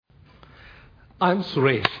I'm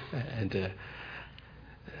Suresh, and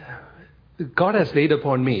God has laid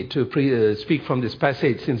upon me to speak from this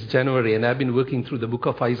passage since January, and I've been working through the book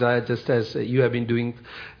of Isaiah just as you have been doing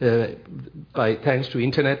by thanks to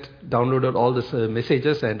internet, downloaded all the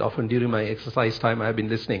messages, and often during my exercise time I've been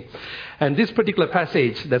listening. And this particular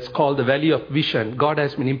passage that's called the Valley of Vision, God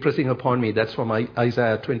has been impressing upon me. That's from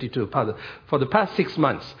Isaiah 22. For the past 6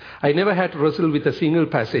 months, I never had to wrestle with a single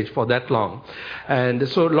passage for that long. And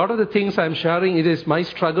so a lot of the things I'm sharing, it is my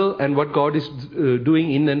struggle and what God is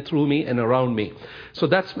doing in and through me and around me. So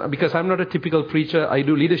that's because I'm not a typical preacher. I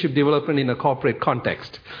do leadership development in a corporate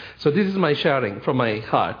context. So this is my sharing from my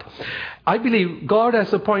heart. I believe God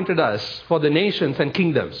has appointed us for the nations and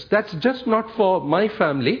kingdoms. That's just not for my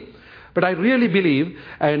family, but I really believe,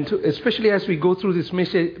 and especially as we go through this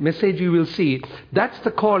message, you will see that's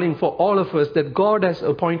the calling for all of us, that God has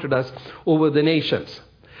appointed us over the nations.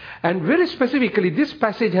 And very specifically, this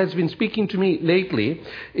passage has been speaking to me lately,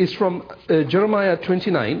 is from Jeremiah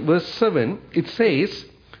 29, verse 7. It says,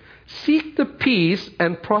 "Seek the peace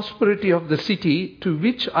and prosperity of the city to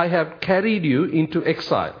which I have carried you into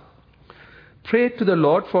exile. Pray to the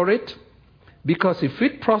Lord for it, because if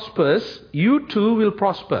it prospers, you too will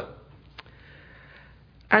prosper."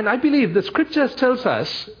 And I believe the scriptures tells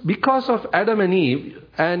us, because of Adam and Eve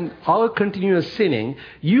and our continuous sinning,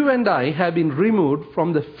 you and I have been removed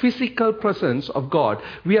from the physical presence of God.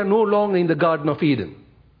 We are no longer in the Garden of Eden.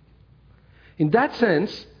 In that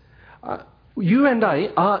sense, you and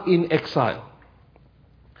I are in exile.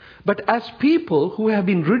 But as people who have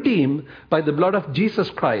been redeemed by the blood of Jesus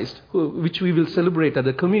Christ, which we will celebrate at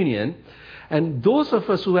the communion, and those of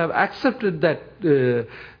us who have accepted that the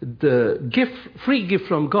free gift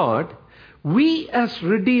from God, we as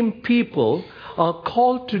redeemed people are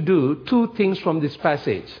called to do two things from this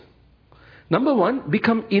passage. Number one,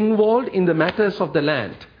 become involved in the matters of the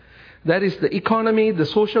land. That is the economy, the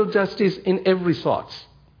social justice in every sort.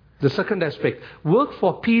 The second aspect, work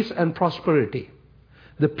for peace and prosperity.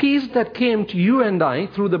 The peace that came to you and I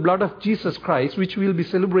through the blood of Jesus Christ, which we'll be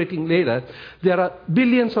celebrating later, there are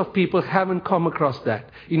billions of people haven't come across that.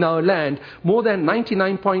 In our land, more than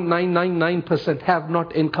 99.999% have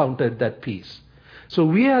not encountered that peace. So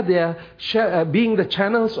we are there being the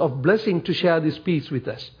channels of blessing to share this peace with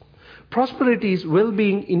us. Prosperity is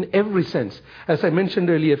well-being in every sense. As I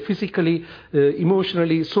mentioned earlier, physically,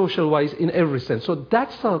 emotionally, social-wise, in every sense. So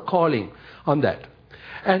that's our calling on that.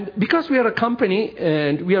 And because we are a company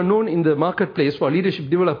and we are known in the marketplace for leadership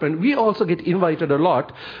development, we also get invited a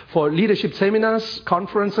lot for leadership seminars,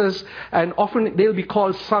 conferences, and often they'll be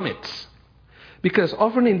called summits. Because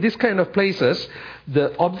often in this kind of places,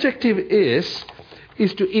 the objective is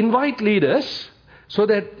to invite leaders so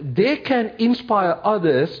that they can inspire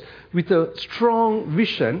others with a strong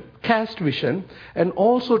vision, cast vision, and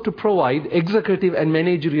also to provide executive and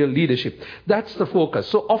managerial leadership. That's the focus.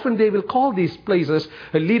 So often they will call these places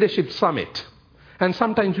a leadership summit. And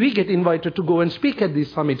sometimes we get invited to go and speak at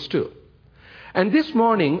these summits too. And this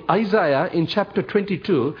morning, Isaiah in chapter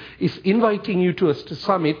 22 is inviting you to a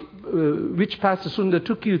summit which Pastor Sundar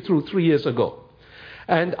took you through 3 years ago.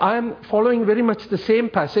 And I'm following very much the same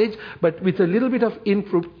passage, but with a little bit of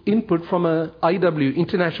input from a IW,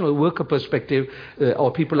 international worker perspective,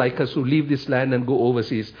 or people like us who leave this land and go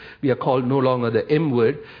overseas. We are called no longer the M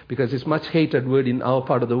word, because it's much hated word in our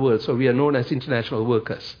part of the world, so we are known as international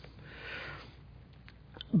workers.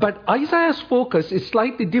 But Isaiah's focus is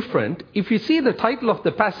slightly different. If you see the title of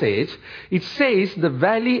the passage, it says the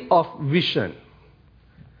Valley of Vision.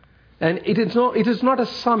 And it is not a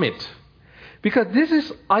summit. Because this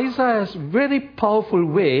is Isaiah's very powerful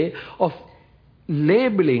way of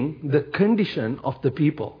labeling the condition of the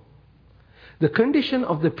people. The condition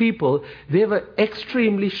of the people, they were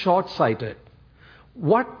extremely short-sighted.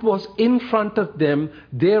 What was in front of them,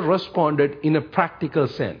 they responded in a practical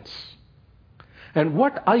sense. And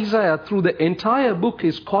what Isaiah, through the entire book,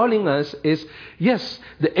 is calling us is, yes,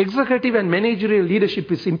 the executive and managerial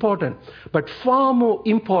leadership is important, but far more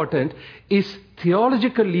important is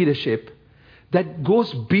theological leadership that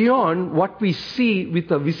goes beyond what we see with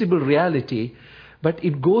a visible reality, but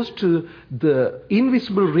it goes to the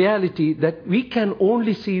invisible reality that we can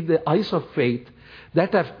only see the eyes of faith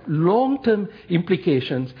that have long-term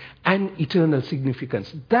implications and eternal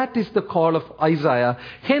significance. That is the call of Isaiah.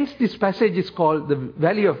 Hence, this passage is called the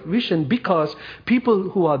Valley of Vision, because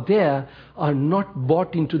people who are there are not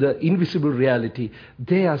bought into the invisible reality.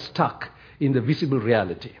 They are stuck in the visible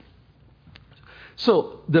reality.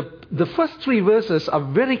 So the first 3 verses are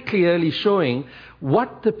very clearly showing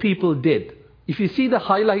what the people did. If you see the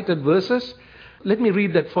highlighted verses, let me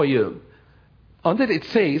read that for you. On that it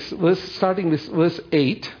says, starting with verse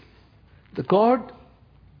 8, The God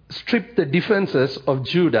stripped the defenses of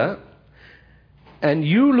Judah, and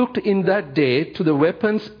you looked in that day to the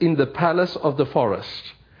weapons in the palace of the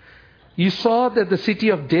forest. You saw that the city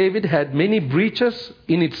of David had many breaches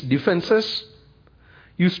in its defenses.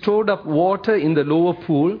 You stored up water in the lower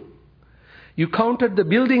pool. You counted the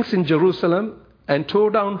buildings in Jerusalem and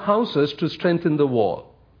tore down houses to strengthen the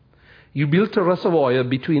wall. You built a reservoir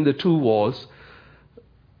between the two walls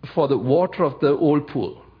for the water of the old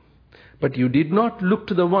pool. But you did not look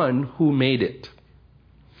to the one who made it,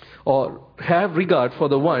 or have regard for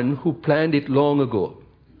the one who planned it long ago.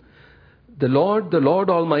 The Lord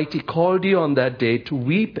Almighty called you on that day to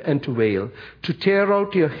weep and to wail, to tear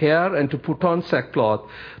out your hair and to put on sackcloth.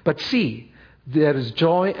 But see, there is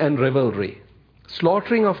joy and revelry,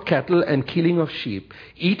 slaughtering of cattle and killing of sheep,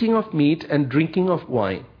 eating of meat and drinking of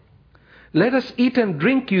wine. Let us eat and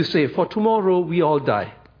drink, you say, for tomorrow we all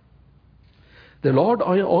die. The Lord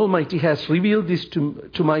Almighty has revealed this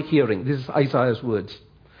to my hearing. This is Isaiah's words.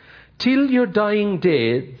 Till your dying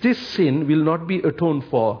day, this sin will not be atoned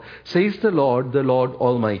for, says the Lord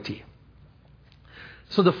Almighty.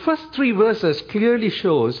 So the first 3 verses clearly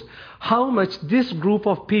shows how much this group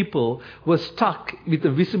of people was stuck with the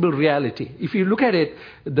visible reality. If you look at it,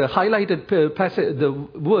 the highlighted passage, the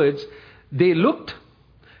words, they looked,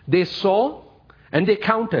 they saw, and they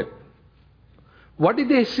counted. What did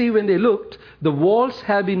they see when they looked? The walls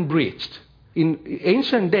have been breached. In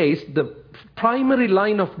ancient days, the primary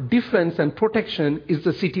line of defense and protection is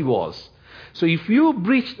the city walls. So if you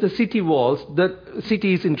breach the city walls, the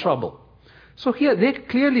city is in trouble. So here they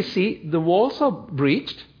clearly see the walls are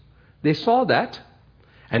breached. They saw that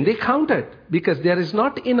and they counted, because there is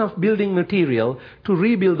not enough building material to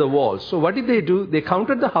rebuild the walls. So what did they do? They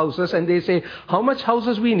counted the houses and they say how much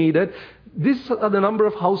houses we needed. These are the number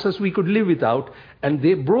of houses we could live without. And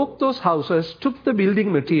they broke those houses, took the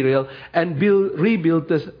building material and rebuilt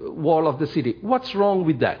the wall of the city. What's wrong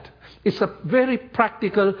with that? It's a very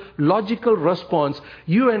practical, logical response.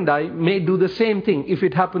 You and I may do the same thing. If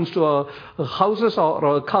it happens to our houses or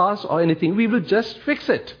our cars or anything, we will just fix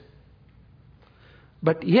it.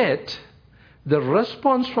 But yet, the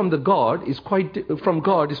response from God is quite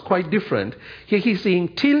different. Here he's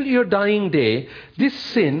saying, till your dying day, this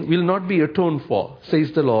sin will not be atoned for,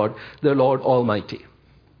 says the Lord Almighty.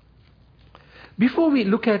 Before we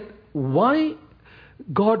look at why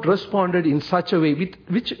God responded in such a way,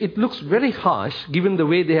 which it looks very harsh given the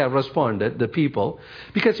way they have responded, the people.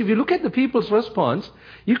 Because if you look at the people's response,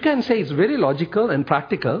 you can say it's very logical and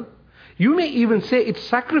practical. You may even say it's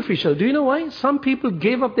sacrificial. Do you know why? Some people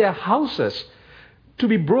gave up their houses to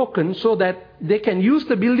be broken so that they can use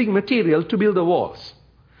the building material to build the walls.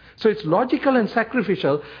 So it's logical and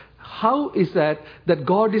sacrificial. How is that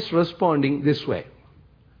God is responding this way?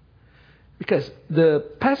 Because the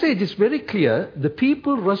passage is very clear. The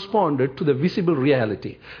people responded to the visible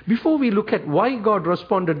reality. Before we look at why God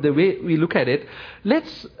responded the way we look at it,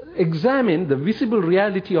 let's examine the visible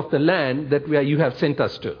reality of the land that you have sent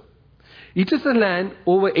us to. It is a land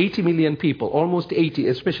over 80 million people, almost 80,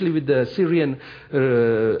 especially with the Syrian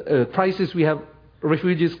crisis. We have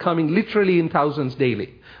refugees coming literally in thousands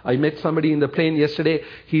daily. I met somebody in the plane yesterday.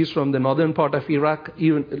 He's from the northern part of Iraq.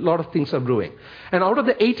 Even a lot of things are brewing. And out of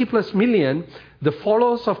the 80 plus million, the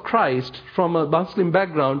followers of Christ from a Muslim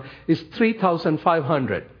background is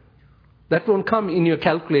 3,500. That won't come in your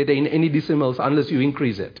calculator in any decimals unless you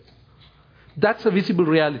increase it. That's a visible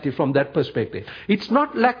reality from that perspective. It's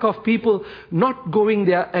not lack of people not going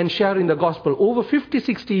there and sharing the gospel. Over 50,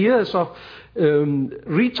 60 years of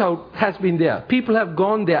reach out has been there. People have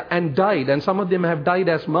gone there and died, and some of them have died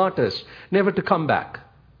as martyrs, never to come back.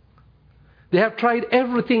 They have tried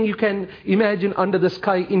everything you can imagine under the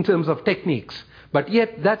sky in terms of techniques, but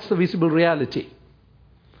yet that's the visible reality.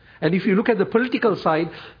 And if you look at the political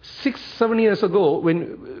side, 6-7 years ago,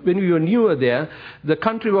 when we were newer there, the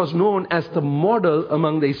country was known as the model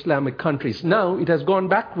among the Islamic countries. Now it has gone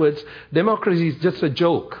backwards. Democracy is just a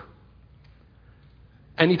joke.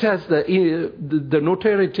 And it has the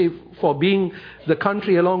notoriety for being the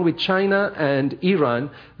country, along with China and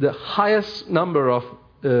Iran, the highest number of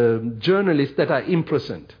journalists that are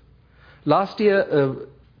imprisoned. Last year,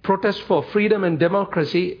 protest for freedom and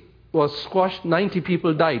democracy was squashed. 90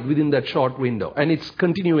 people died within that short window. And it's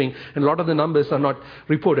continuing, and a lot of the numbers are not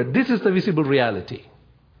reported. This is the visible reality.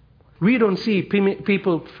 We don't see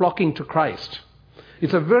people flocking to Christ.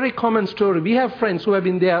 It's a very common story. We have friends who have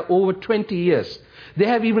been there over 20 years. They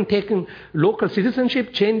have even taken local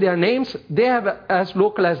citizenship, changed their names. They have as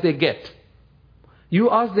local as they get. You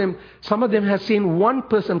ask them, some of them have seen one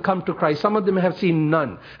person come to Christ. Some of them have seen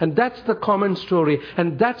none. And that's the common story.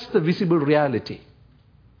 And that's the visible reality.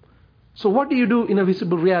 So what do you do in a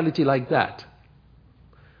visible reality like that?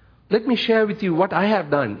 Let me share with you what I have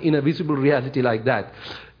done in a visible reality like that.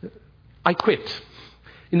 I quit.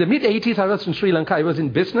 In the mid-80s, I was in Sri Lanka. I was in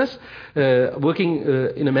business, working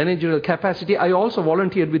in a managerial capacity. I also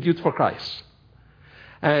volunteered with Youth for Christ.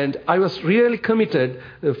 And I was really committed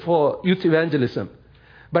for youth evangelism.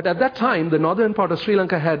 But at that time, the northern part of Sri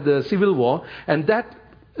Lanka had the civil war, and that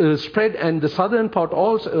spread, and the southern part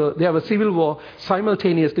also, there was civil war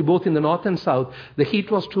simultaneously, both in the north and south. The heat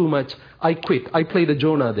was too much. I quit. I played a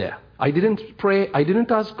Jonah there. I didn't pray. I didn't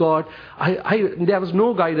ask God. There was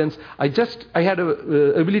no guidance. I had a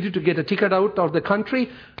ability to get a ticket out of the country.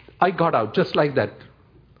 I got out just like that.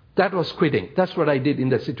 That was quitting. That's what I did in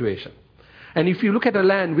that situation. And if you look at a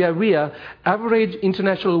land where we are, average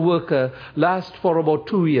international worker lasts for about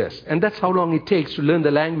 2 years. And that's how long it takes to learn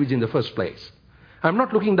the language in the first place. I'm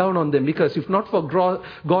not looking down on them, because if not for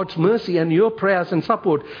God's mercy and your prayers and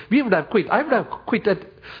support, we would have quit. I would have quit at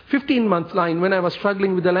 15-month line when I was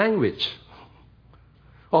struggling with the language.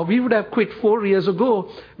 Or we would have quit 4 years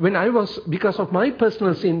ago when because of my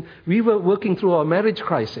personal sin, we were working through our marriage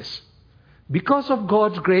crisis. Because of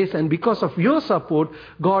God's grace and because of your support,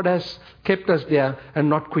 God has kept us there and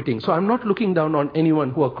not quitting. So I'm not looking down on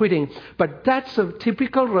anyone who are quitting, but that's a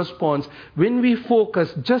typical response when we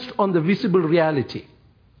focus just on the visible reality.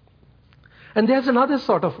 And there's another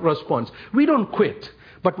sort of response. We don't quit,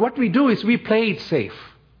 but what we do is we play it safe.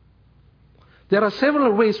 There are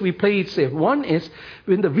several ways we play it safe. One is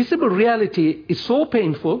when the visible reality is so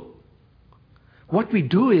painful, what we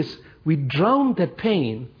do is we drown that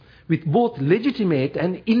pain with both legitimate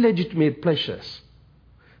and illegitimate pleasures,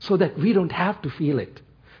 so that we don't have to feel it.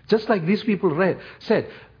 Just like these people said,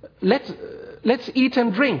 let's eat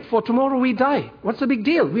and drink, for tomorrow we die. What's the big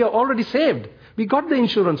deal? We are already saved. We got the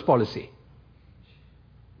insurance policy.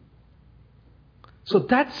 So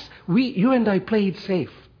you and I play it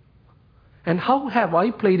safe. And how have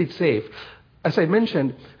I played it safe? As I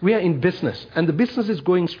mentioned, we are in business, and the business is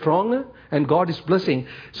going stronger, and God is blessing.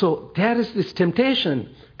 So there is this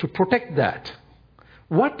temptation to protect that.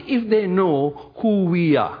 What if they know who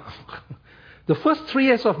we are? The first 3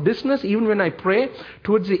 years of business, even when I pray,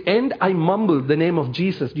 towards the end, I mumbled the name of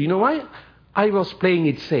Jesus. Do you know why? I was playing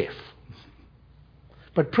it safe.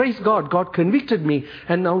 But praise God, God convicted me,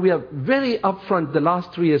 and now we are very upfront the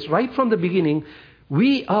last 3 years. Right from the beginning,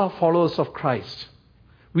 we are followers of Christ.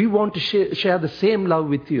 We want to share the same love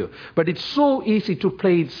with you. But it's so easy to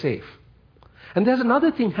play it safe. And there's another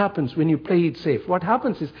thing happens when you play it safe. What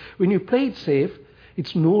happens is, when you play it safe,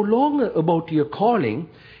 it's no longer about your calling.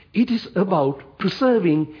 It is about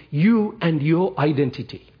preserving you and your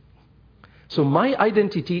identity. So my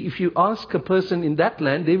identity, if you ask a person in that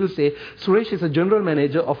land, they will say, Suresh is a general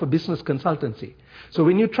manager of a business consultancy. So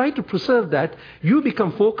when you try to preserve that, you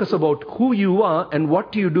become focused about who you are and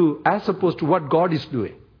what you do, as opposed to what God is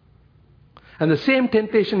doing. And the same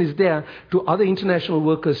temptation is there to other international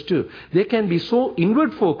workers too. They can be so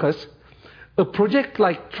inward focused. A project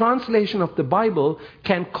like translation of the Bible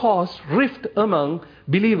can cause rift among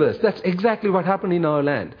believers. That's exactly what happened in our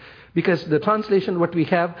land. Because the translation, what we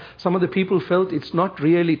have, some of the people felt it's not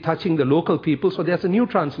really touching the local people, so there's a new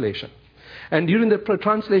translation. And during the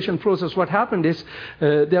translation process, what happened is,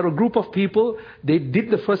 there are a group of people, they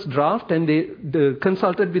did the first draft, and they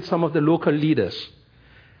consulted with some of the local leaders.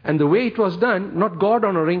 And the way it was done, not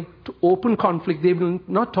God-honoring, to open conflict, they will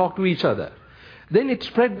not talk to each other. Then it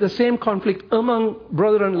spread the same conflict among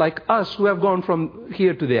brethren like us who have gone from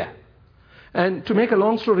here to there. And to make a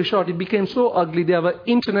long story short, it became so ugly, there were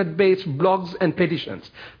internet-based blogs and petitions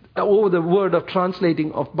over the word of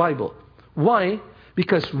translating of Bible. Why?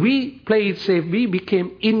 Because we played safe, we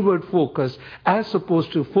became inward focused as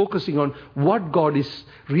opposed to focusing on what God is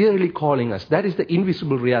really calling us. That is the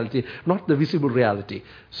invisible reality, not the visible reality.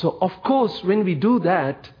 So of course, when we do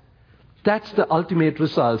that, that's the ultimate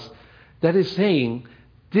result. That is saying,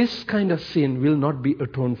 this kind of sin will not be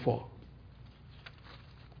atoned for.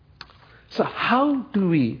 So how do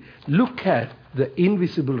we look at the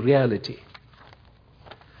invisible reality?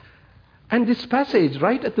 And this passage,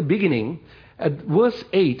 right at the beginning, at verse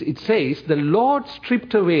 8, it says, the Lord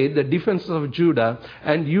stripped away the defenses of Judah,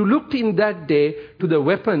 and you looked in that day to the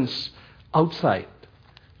weapons outside.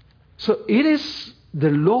 So it is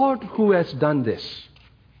the Lord who has done this.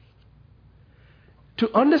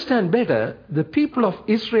 To understand better, the people of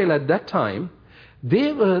Israel at that time,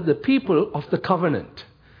 they were the people of the covenant.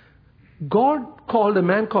 God called a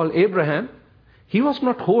man called Abraham. He was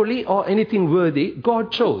not holy or anything worthy.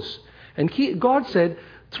 God chose. And God said,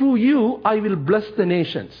 through you, I will bless the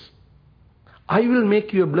nations. I will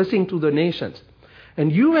make you a blessing to the nations.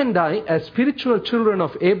 And you and I, as spiritual children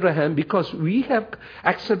of Abraham, because we have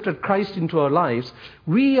accepted Christ into our lives,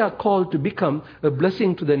 we are called to become a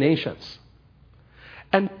blessing to the nations.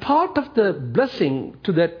 And part of the blessing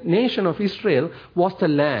to that nation of Israel was the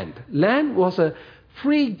land. Land was a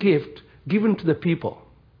free gift given to the people.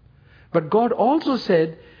 But God also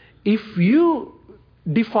said, if you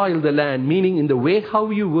defile the land, meaning in the way how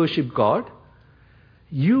you worship God,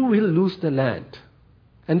 you will lose the land.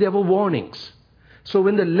 And there were warnings. So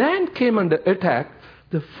when the land came under attack,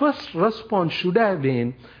 the first response should have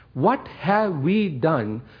been, what have we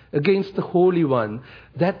done against the Holy One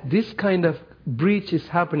that this kind of breach is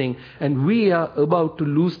happening and we are about to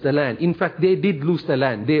lose the land? In fact, they did lose the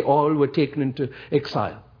land. They all were taken into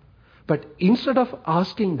exile. But instead of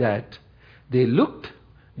asking that, they looked,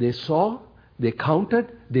 they saw, they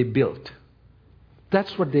counted, they built.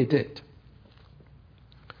 That's what they did.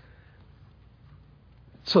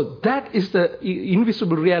 So that is the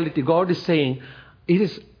invisible reality. God is saying, it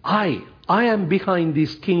is I am behind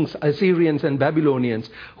these kings, Assyrians and Babylonians,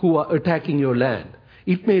 who are attacking your land.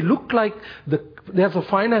 It may look like there's a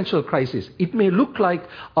financial crisis. It may look like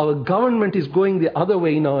our government is going the other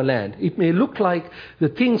way in our land. It may look like the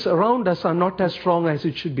things around us are not as strong as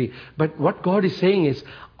it should be. But what God is saying is,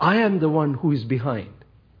 I am the one who is behind.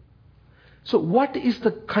 So what is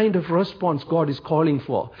the kind of response God is calling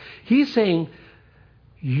for? He's saying,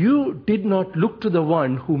 you did not look to the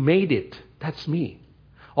one who made it. That's me.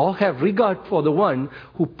 Or have regard for the one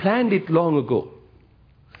who planned it long ago.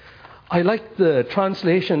 I like the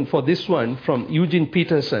translation for this one from Eugene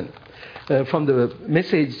Peterson, from the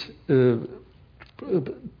Message,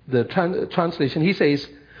 translation. He says,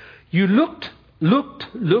 you looked,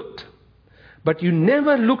 but you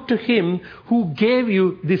never looked to him who gave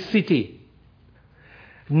you this city.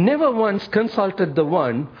 Never once consulted the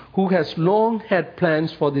one who has long had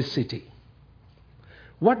plans for this city.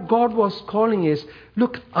 What God was calling is,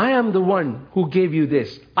 look, I am the one who gave you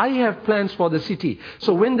this. I have plans for the city.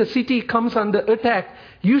 So when the city comes under attack,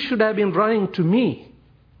 you should have been running to me.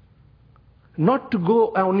 Not to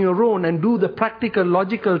go on your own and do the practical,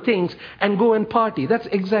 logical things and go and party. That's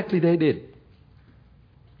exactly what they did.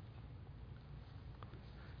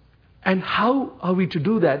 And how are we to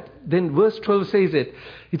do that? Then verse 12 says it.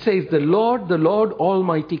 It says, the Lord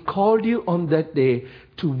Almighty called you on that day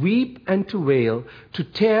to weep and to wail, to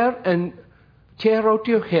tear out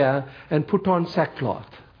your hair and put on sackcloth.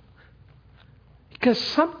 Because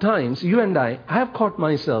sometimes you and I have caught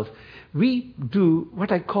myself, we do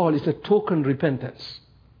what I call is a token repentance.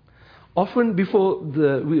 Often before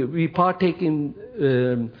we partake in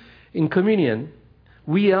communion,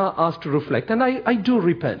 we are asked to reflect. And I do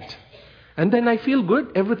repent. And then I feel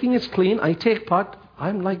good, everything is clean, I take part,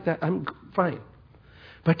 I'm like that, I'm fine.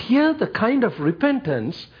 But here the kind of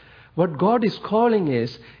repentance, what God is calling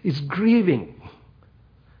is grieving.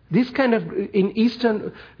 This kind of,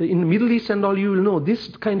 in Middle East and all, you will know, this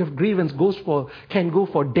kind of grievance can go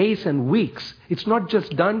for days and weeks. It's not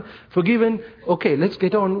just done, forgiven, okay, let's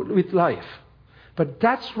get on with life. But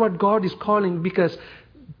that's what God is calling, because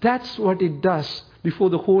that's what it does before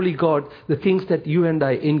the Holy God, the things that you and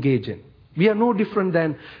I engage in. We are no different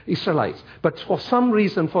than Israelites. But for some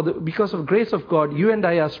reason, because of grace of God, you and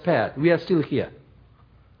I are spared. We are still here.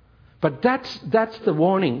 But that's the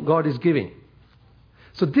warning God is giving.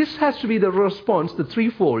 So this has to be the response, the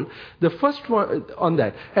threefold. The first one on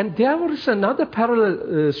that. And there is another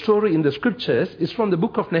parallel story in the scriptures. It's from the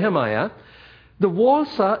book of Nehemiah. The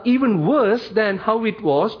walls are even worse than how it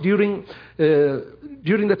was during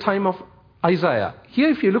the time of Isaiah. Here,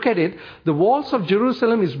 if you look at it, the walls of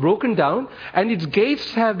Jerusalem is broken down and its gates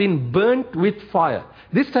have been burnt with fire.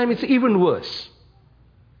 This time it's even worse.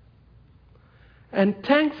 And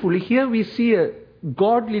thankfully, here we see a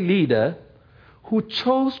godly leader who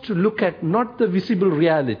chose to look at not the visible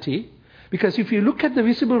reality, because if you look at the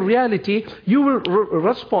visible reality, you will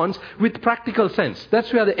respond with practical sense.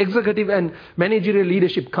 That's where the executive and managerial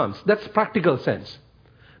leadership comes. That's practical sense.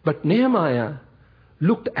 But Nehemiah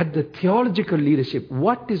looked at the theological leadership.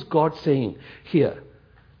 What is God saying here?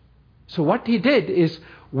 So what he did is,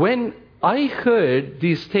 when I heard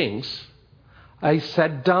these things, I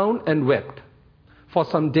sat down and wept for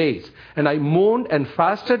some days. And I mourned and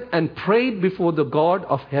fasted and prayed before the God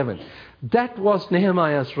of heaven. That was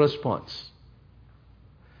Nehemiah's response.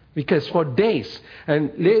 Because for days,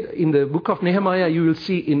 and later in the book of Nehemiah, you will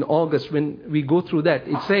see in August when we go through that,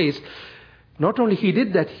 it says, not only he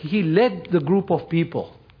did that, he led the group of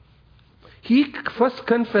people. He first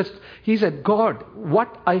confessed, he said, God,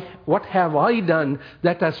 what have I done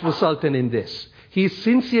that has resulted in this? He is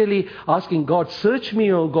sincerely asking God, search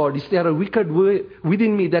me, O God. Is there a wicked way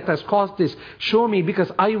within me that has caused this? Show me,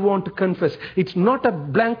 because I want to confess. It's not a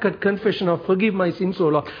blanket confession of forgive my sins, O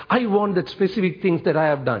Lord. I want the specific things that I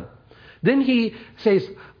have done. Then he says,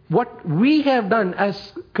 what we have done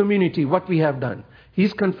as community, what we have done.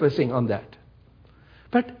 He's confessing on that.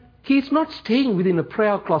 But he's not staying within a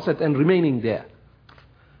prayer closet and remaining there.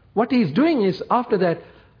 What he's doing is, after that,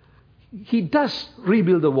 he does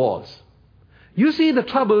rebuild the walls. You see the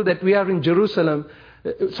trouble that we are in Jerusalem.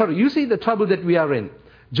 You see the trouble that we are in.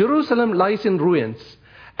 Jerusalem lies in ruins,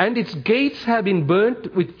 and its gates have been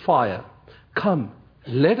burnt with fire. Come,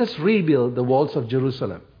 let us rebuild the walls of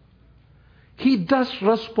Jerusalem. He does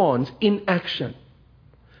respond in action.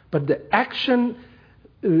 But the action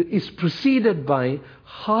is preceded by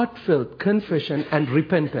heartfelt confession and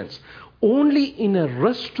repentance. Only in a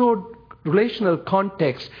restored relational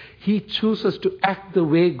context, he chooses to act the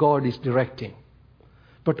way God is directing.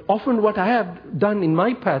 But often what I have done in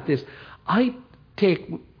my path is, I take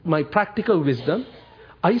my practical wisdom,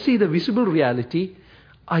 I see the visible reality,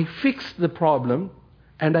 I fix the problem,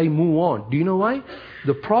 and I move on. Do you know why?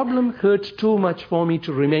 The problem hurts too much for me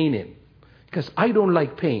to remain in. Because I don't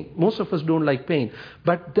like pain. Most of us don't like pain.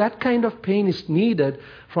 But that kind of pain is needed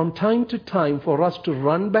from time to time for us to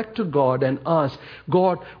run back to God and ask,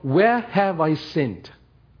 God, where have I sinned?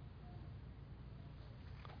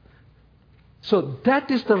 So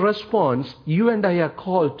that is the response you and I are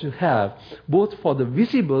called to have, both for the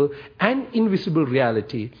visible and invisible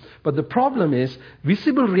reality. But the problem is,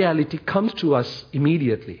 visible reality comes to us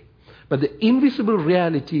immediately. But the invisible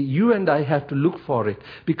reality, you and I have to look for it,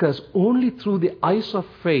 because only through the eyes of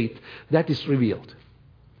faith that is revealed.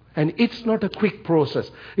 And it's not a quick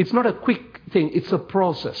process. It's not a quick thing. It's a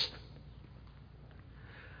process.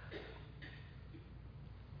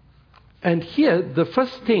 And here, the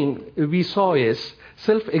first thing we saw is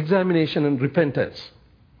self-examination and repentance.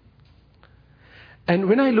 And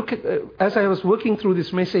when I look at, as I was working through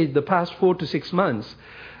this message the past 4 to 6 months,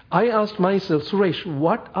 I asked myself, Suresh,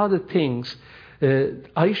 what are the things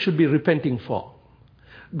I should be repenting for?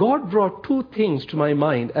 God brought 2 things to my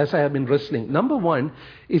mind as I have been wrestling. Number 1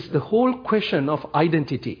 is the whole question of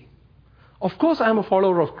identity. Of course, I am a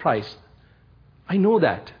follower of Christ. I know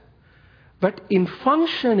that. But in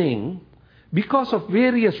functioning, because of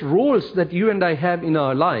various roles that you and I have in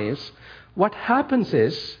our lives, what happens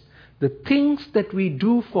is the things that we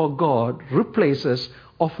do for God replaces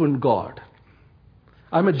often God.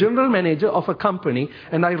 I'm a general manager of a company,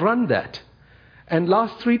 and I run that. And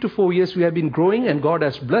last 3 to 4 years, we have been growing, and God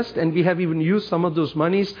has blessed, and we have even used some of those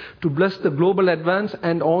monies to bless the Global Advance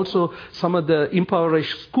and also some of the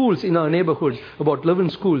impoverished schools in our neighborhood, about 11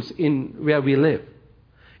 schools in where we live.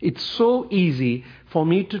 It's so easy for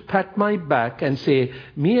me to pat my back and say,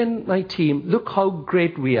 me and my team, look how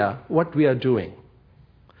great we are, what we are doing.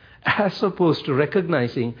 As opposed to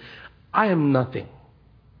recognizing, I am nothing.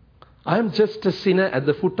 I am just a sinner at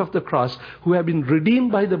the foot of the cross who have been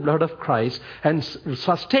redeemed by the blood of Christ and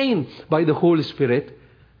sustained by the Holy Spirit,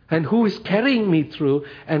 and who is carrying me through.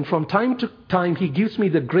 And from time to time, He gives me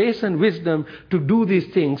the grace and wisdom to do these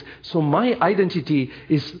things. So my identity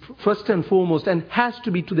is first and foremost, and has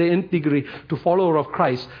to be to the nth degree, to follower of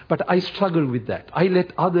Christ. But I struggle with that. I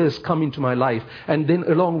let others come into my life, and then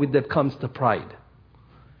along with that comes the pride.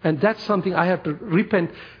 And that's something I have to repent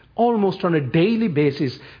almost on a daily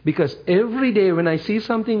basis, because every day when I see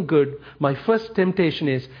something good, my first temptation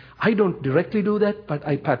is, I don't directly do that, but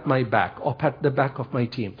I pat my back or pat the back of my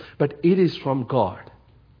team. But it is from God.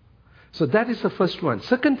 So that is the first one.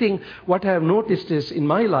 Second thing, what I have noticed is in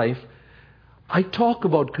my life, I talk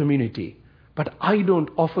about community, but I don't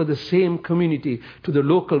offer the same community to the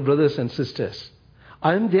local brothers and sisters.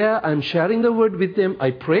 I'm there, I'm sharing the word with them, I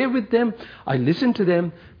pray with them, I listen to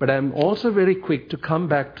them, but I'm also very quick to come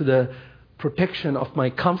back to the protection of my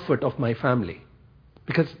comfort of my family.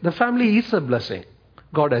 Because the family is a blessing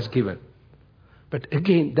God has given. But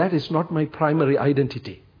again, that is not my primary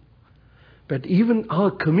identity. But even our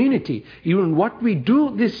community, even what we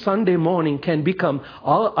do this Sunday morning can become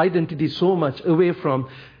our identity so much away from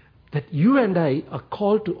that. You and I are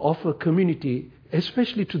called to offer community,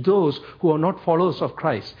 especially to those who are not followers of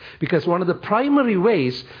Christ. Because one of the primary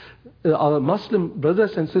ways our Muslim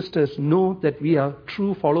brothers and sisters know that we are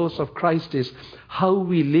true followers of Christ is how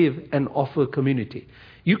we live and offer community.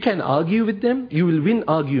 You can argue with them, you will win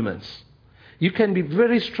arguments. You can be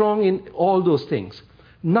very strong in all those things.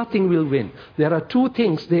 Nothing will win. There are 2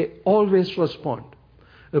 things they always respond.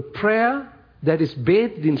 A prayer that is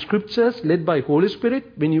bathed in scriptures, led by Holy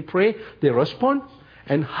Spirit. When you pray, they respond.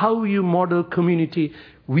 and how you model community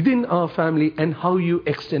within our family and how you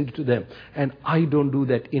extend it to them. And I don't do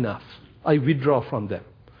that enough. I withdraw from them.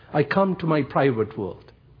 I come to my private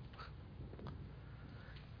world.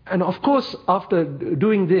 And of course, after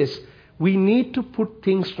doing this, we need to put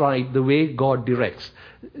things right the way God directs.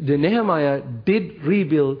 The Nehemiah did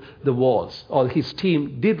rebuild the walls, or his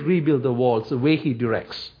team did rebuild the walls the way he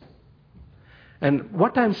directs. And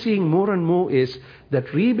what I'm seeing more and more is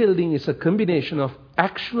that rebuilding is a combination of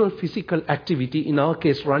actual physical activity, in our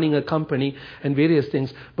case running a company and various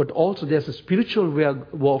things, but also there's a spiritual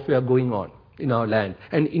warfare going on in our land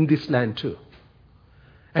and in this land too.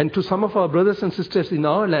 And to some of our brothers and sisters in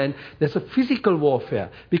our land, there's a physical warfare,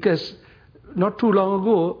 because not too long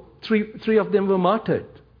ago, three of them were martyred.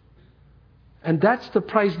 And that's the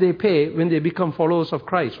price they pay when they become followers of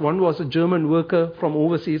Christ. One was a German worker from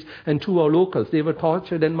overseas, and two are locals. They were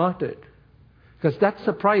tortured and martyred. Because that's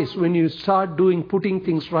the price when you start putting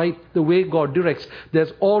things right the way God directs.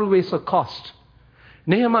 There's always a cost.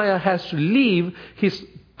 Nehemiah has to leave his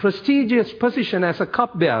prestigious position as a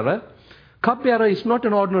cupbearer. Cupbearer is not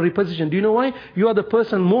an ordinary position. Do you know why? You are the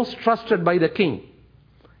person most trusted by the king.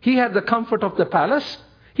 He had the comfort of the palace.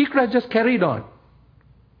 He could have just carried on.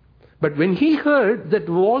 But when he heard that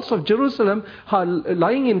the walls of Jerusalem are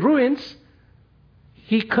lying in ruins,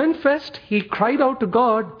 he confessed, he cried out to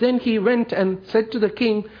God, then he went and said to the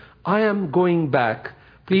king, I am going back,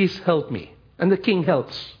 please help me. And the king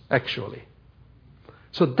helps, actually.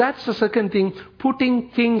 So that's the second thing, putting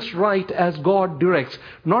things right as God directs,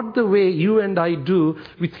 not the way you and I do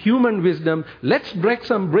with human wisdom. Let's break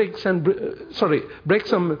some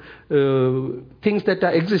things that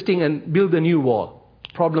are existing and build a new wall.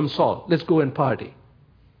 Problem solved. Let's go and party.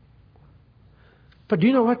 But do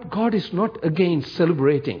you know what? God is not against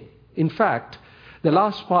celebrating. In fact, the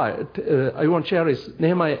last part I want to share is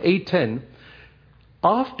Nehemiah 8:10.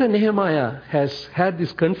 After Nehemiah has had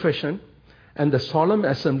this confession and the solemn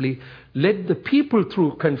assembly led the people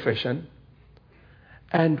through confession,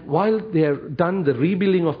 and while they are done the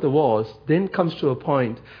rebuilding of the walls, then comes to a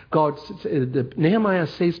point, Nehemiah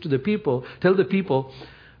says to the people, tell the people,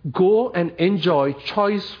 go and enjoy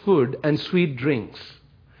choice food and sweet drinks.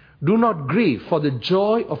 Do not grieve, for the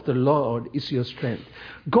joy of the Lord is your strength.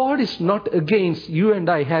 God is not against you and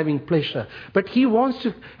I having pleasure, but He wants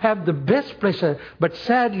to have the best pleasure, but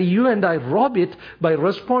sadly you and I rob it by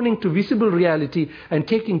responding to visible reality and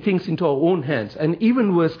taking things into our own hands. And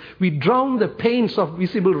even worse, we drown the pains of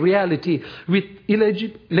visible reality with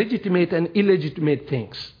legitimate and illegitimate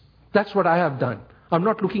things. That's what I have done. I'm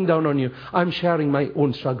not looking down on you. I'm sharing my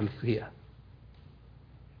own struggle here.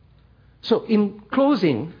 So in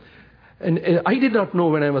closing, and I did not know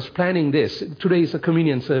when I was planning this, today is a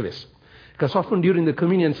communion service. Because often during the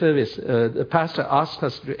communion service, the pastor asks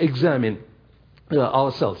us to examine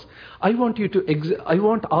ourselves. I want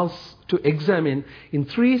us to examine in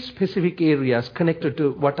 3 specific areas connected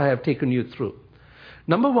to what I have taken you through.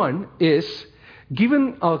 Number 1 is,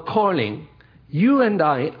 given our calling, you and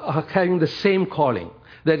I are having the same calling.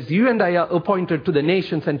 That is, you and I are appointed to the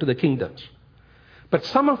nations and to the kingdoms. But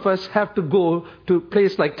some of us have to go to a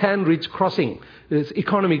place like Tan Ridge Crossing, this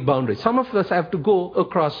economic boundary. Some of us have to go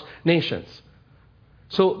across nations.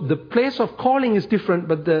 So the place of calling is different,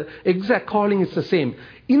 but the exact calling is the same.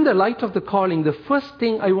 In the light of the calling, the first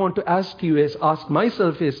thing I want to ask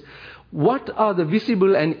myself is, what are the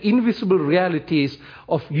visible and invisible realities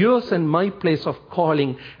of yours and my place of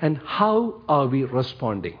calling, and how are we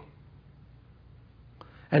responding?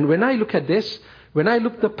 And when I look at this, when I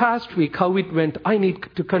look the past week, how it went, I need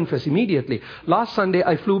to confess immediately. Last Sunday,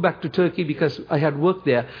 I flew back to Turkey because I had worked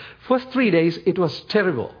there. First 3 days, it was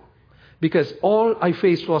terrible because all I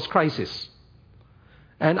faced was crisis.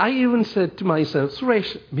 And I even said to myself,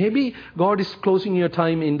 Suresh, maybe God is closing your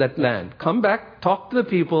time in that land. Come back, talk to the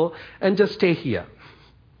people, and just stay here.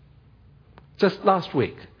 Just last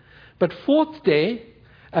week. But 4th day,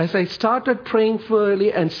 as I started praying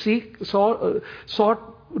fervently and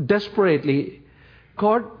sought desperately,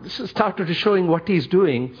 God started showing what He's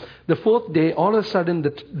doing. The 4th day, all of a sudden,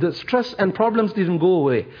 the stress and problems didn't go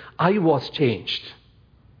away. I was changed.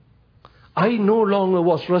 I no longer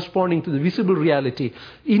was responding to the visible reality.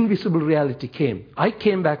 Invisible reality came. I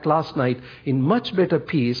came back last night in much better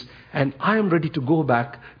peace, and I am ready to go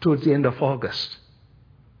back towards the end of August.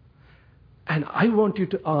 And I want you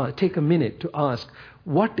to take a minute to ask,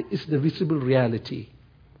 what is the visible reality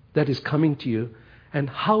that is coming to you, and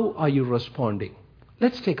how are you responding?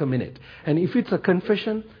 Let's take a minute. And if it's a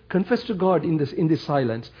confession, confess to God in this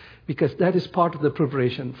silence, because that is part of the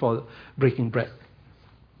preparation for breaking bread.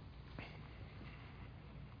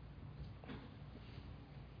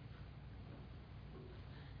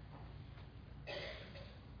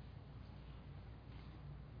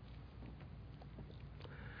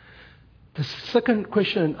 The second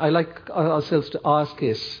question I like ourselves to ask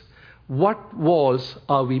is, what walls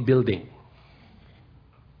are we building?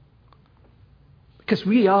 Because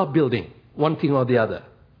we are building one thing or the other.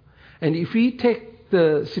 And if we take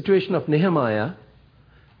the situation of Nehemiah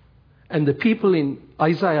and the people in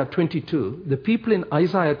Isaiah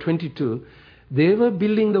 22, they were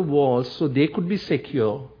building the walls so they could be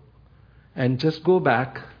secure and just go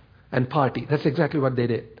back and party. That's exactly what they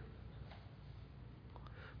did.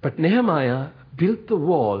 But Nehemiah built the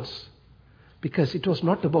walls because it was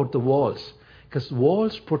not about the walls. Because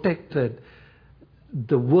walls protected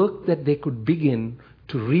the work that they could begin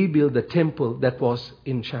to rebuild the temple that was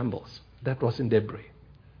in shambles, that was in debris.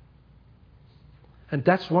 And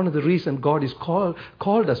that's one of the reasons God is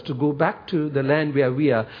called us to go back to the land where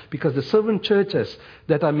we are, because the 7 churches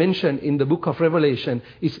that are mentioned in the book of Revelation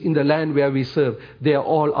is in the land where we serve. They are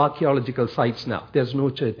all archaeological sites now. There's no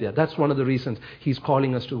church there. That's one of the reasons He's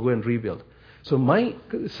calling us to go and rebuild. So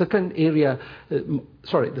the second area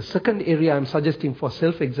I'm suggesting for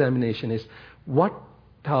self-examination is, what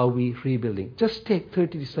are we rebuilding? Just take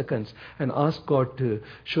 30 seconds and ask God to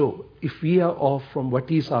show if we are off from what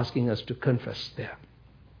He's asking us to confess there.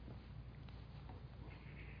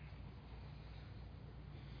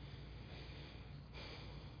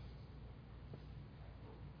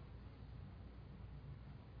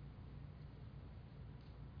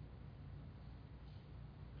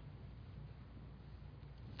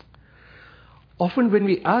 Often when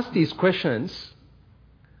we ask these questions,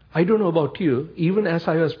 I don't know about you, even as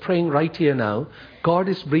I was praying right here now, God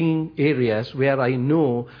is bringing areas where I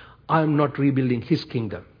know I'm not rebuilding His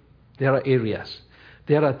kingdom. There are areas.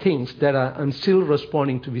 There are things that I'm still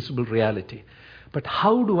responding to visible reality. But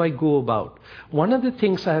how do I go about? One of the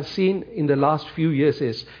things I have seen in the last few years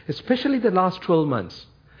is, especially the last 12 months,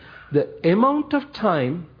 the amount of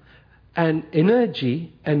time and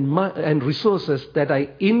energy and resources that I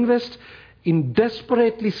invest in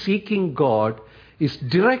desperately seeking God is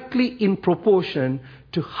directly in proportion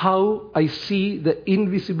to how I see the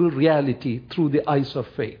invisible reality through the eyes of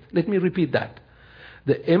faith. Let me repeat that.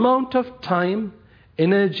 The amount of time,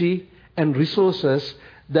 energy, and resources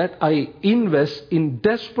that I invest in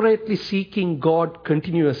desperately seeking God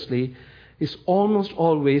continuously is almost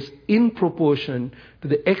always in proportion to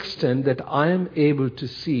the extent that I am able to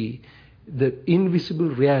see the invisible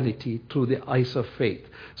reality through the eyes of faith.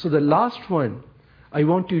 So the last one, I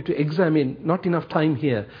want you to examine, not enough time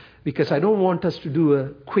here, because I don't want us to do a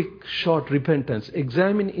quick, short repentance.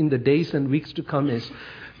 Examine in the days and weeks to come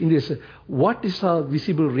what is our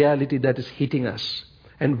visible reality that is hitting us?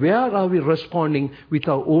 And where are we responding with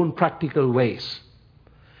our own practical ways?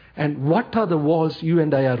 And what are the walls you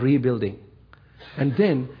and I are rebuilding? And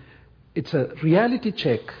then it's a reality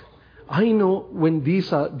check. I know when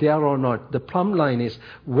these are there or not. The plumb line is,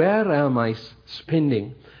 where am I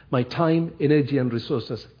spending my time, energy, and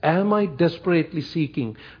resources? Am I desperately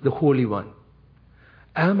seeking the Holy One?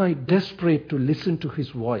 Am I desperate to listen to His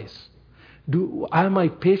voice? Am I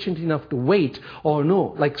patient enough to wait? Or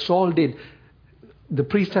no, like Saul did, the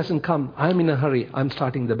priest hasn't come, I'm in a hurry, I'm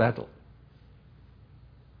starting the battle.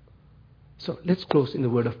 So let's close in the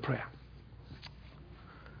word of prayer.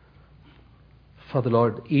 Father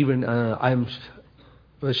Lord, even I'm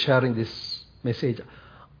sharing this message,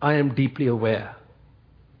 I am deeply aware.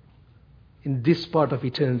 In this part of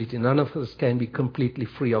eternity, none of us can be completely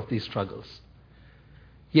free of these struggles.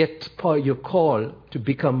 Yet, your call to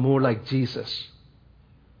become more like Jesus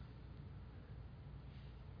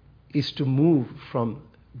is to move from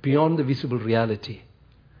beyond the visible reality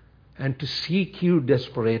and to seek you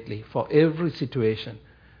desperately for every situation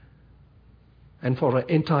and for our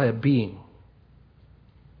entire being,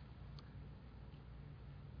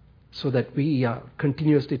 so that we are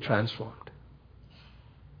continuously transformed.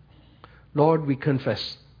 Lord, we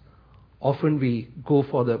confess, often we go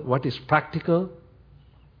for what is practical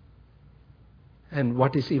and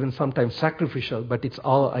what is even sometimes sacrificial, but it's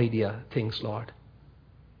our idea things, Lord.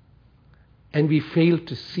 And we fail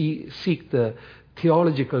to seek the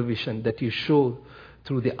theological vision that you show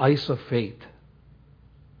through the eyes of faith.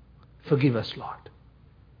 Forgive us, Lord.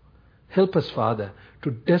 Help us, Father,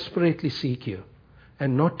 to desperately seek you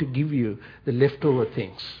and not to give you the leftover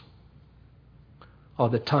things or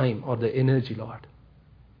the time or the energy, Lord.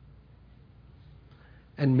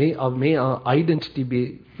 And may our identity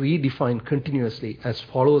be redefined continuously as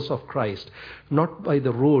followers of Christ, not by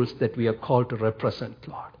the roles that we are called to represent,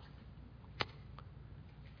 Lord.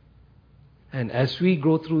 And as we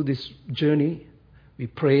go through this journey, we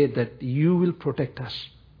pray that you will protect us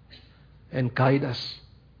and guide us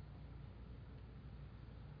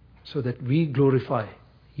so that we glorify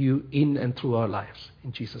you in and through our lives.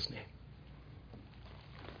 In Jesus' name.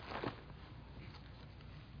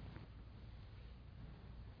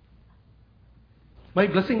 My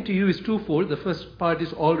blessing to you is twofold. The first part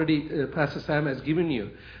is already Pastor Sam has given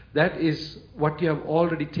you. That is what you have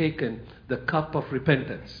already taken, the cup of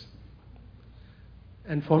repentance.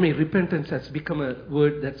 And for me, repentance has become a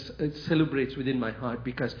word that celebrates within my heart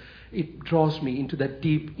because it draws me into that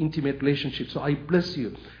deep, intimate relationship. So I bless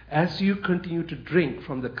you. As you continue to drink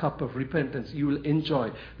from the cup of repentance, you will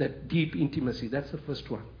enjoy that deep intimacy. That's the first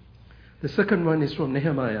one. The second one is from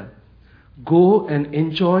Nehemiah. Go and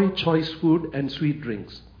enjoy choice food and sweet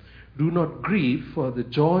drinks. Do not grieve, for the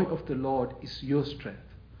joy of the Lord is your strength.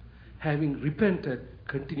 Having repented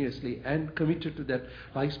continuously and committed to that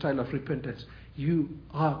lifestyle of repentance, you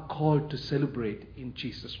are called to celebrate in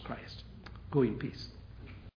Jesus Christ. Go in peace.